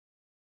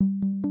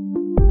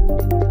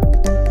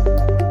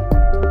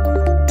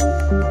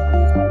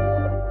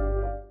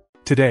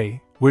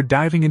Today, we're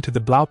diving into the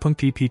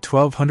Blaupunkt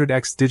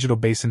EP1200X digital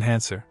bass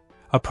enhancer,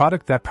 a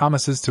product that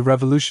promises to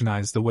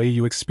revolutionize the way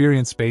you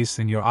experience bass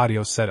in your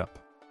audio setup.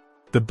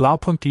 The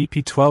Blaupunkt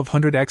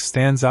EP1200X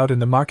stands out in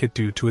the market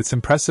due to its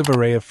impressive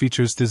array of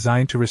features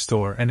designed to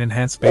restore and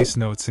enhance bass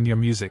notes in your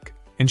music,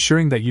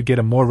 ensuring that you get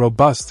a more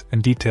robust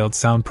and detailed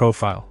sound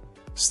profile.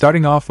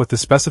 Starting off with the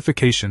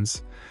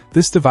specifications,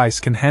 this device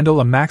can handle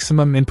a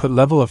maximum input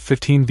level of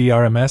 15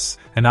 VRMS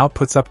and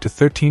outputs up to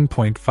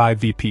 13.5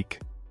 V peak.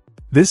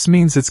 This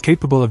means it's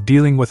capable of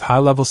dealing with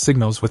high-level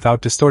signals without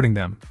distorting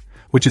them,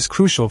 which is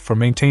crucial for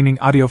maintaining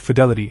audio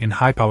fidelity in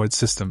high-powered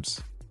systems.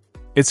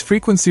 Its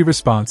frequency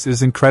response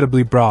is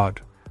incredibly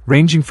broad,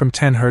 ranging from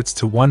 10 Hz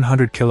to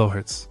 100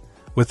 kHz,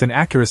 with an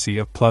accuracy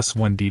of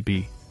 +1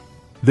 dB.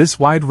 This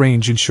wide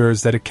range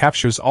ensures that it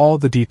captures all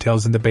the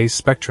details in the bass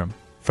spectrum,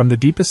 from the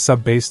deepest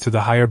sub-bass to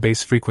the higher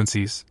bass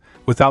frequencies,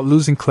 without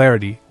losing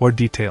clarity or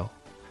detail.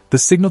 The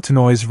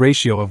signal-to-noise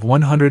ratio of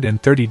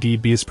 130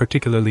 dB is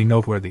particularly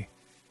noteworthy.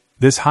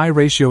 This high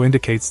ratio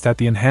indicates that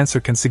the enhancer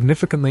can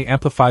significantly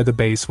amplify the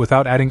bass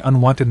without adding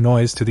unwanted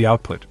noise to the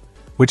output,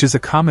 which is a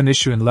common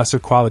issue in lesser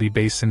quality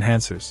bass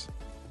enhancers.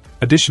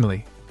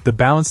 Additionally, the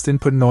balanced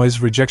input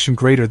noise rejection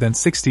greater than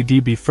 60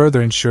 dB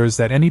further ensures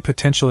that any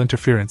potential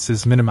interference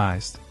is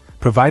minimized,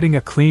 providing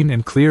a clean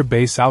and clear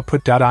bass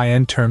output.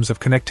 In terms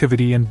of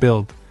connectivity and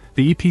build,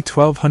 the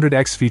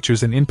EP1200X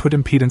features an input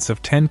impedance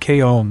of 10K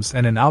ohms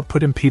and an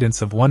output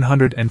impedance of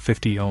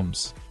 150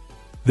 ohms.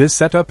 This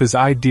setup is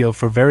ideal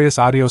for various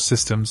audio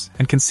systems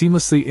and can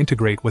seamlessly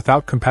integrate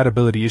without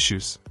compatibility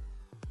issues.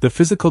 The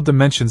physical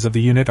dimensions of the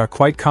unit are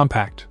quite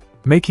compact,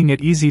 making it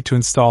easy to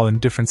install in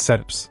different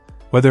setups,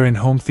 whether in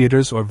home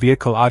theaters or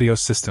vehicle audio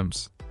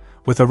systems.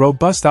 With a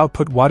robust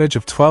output wattage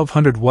of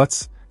 1200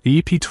 watts,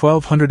 the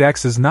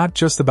EP1200X is not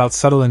just about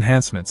subtle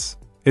enhancements,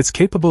 it's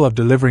capable of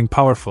delivering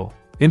powerful,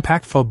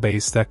 impactful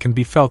bass that can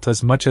be felt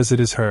as much as it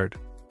is heard.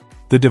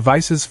 The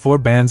device's 4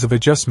 bands of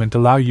adjustment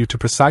allow you to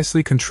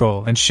precisely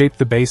control and shape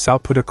the bass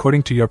output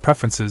according to your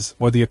preferences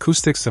or the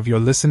acoustics of your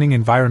listening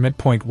environment.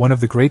 One of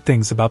the great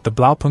things about the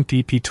Blaupunkt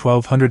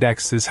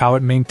EP1200X is how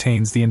it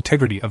maintains the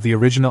integrity of the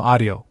original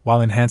audio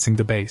while enhancing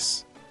the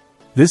bass.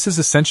 This is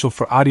essential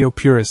for audio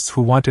purists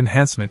who want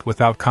enhancement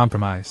without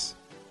compromise.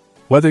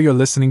 Whether you're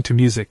listening to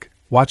music,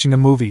 watching a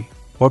movie,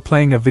 or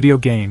playing a video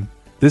game,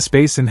 this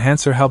bass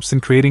enhancer helps in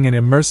creating an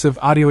immersive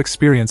audio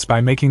experience by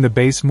making the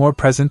bass more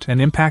present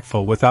and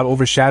impactful without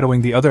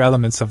overshadowing the other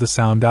elements of the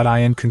sound.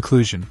 In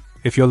conclusion,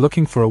 if you're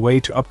looking for a way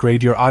to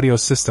upgrade your audio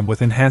system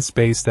with enhanced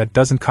bass that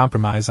doesn't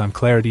compromise on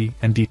clarity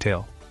and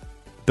detail,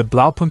 the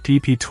Blaupunkt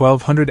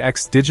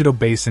EP1200X digital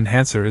bass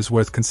enhancer is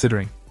worth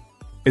considering.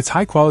 Its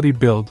high-quality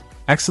build,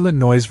 excellent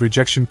noise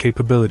rejection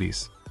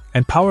capabilities,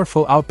 and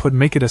powerful output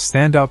make it a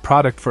standout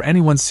product for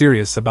anyone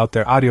serious about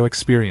their audio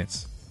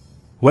experience.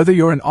 Whether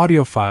you're an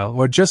audiophile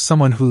or just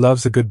someone who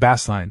loves a good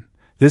bassline,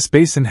 this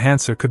bass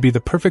enhancer could be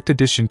the perfect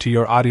addition to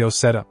your audio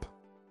setup.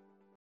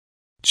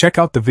 Check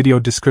out the video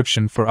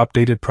description for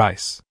updated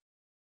price.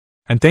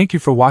 And thank you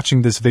for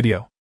watching this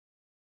video.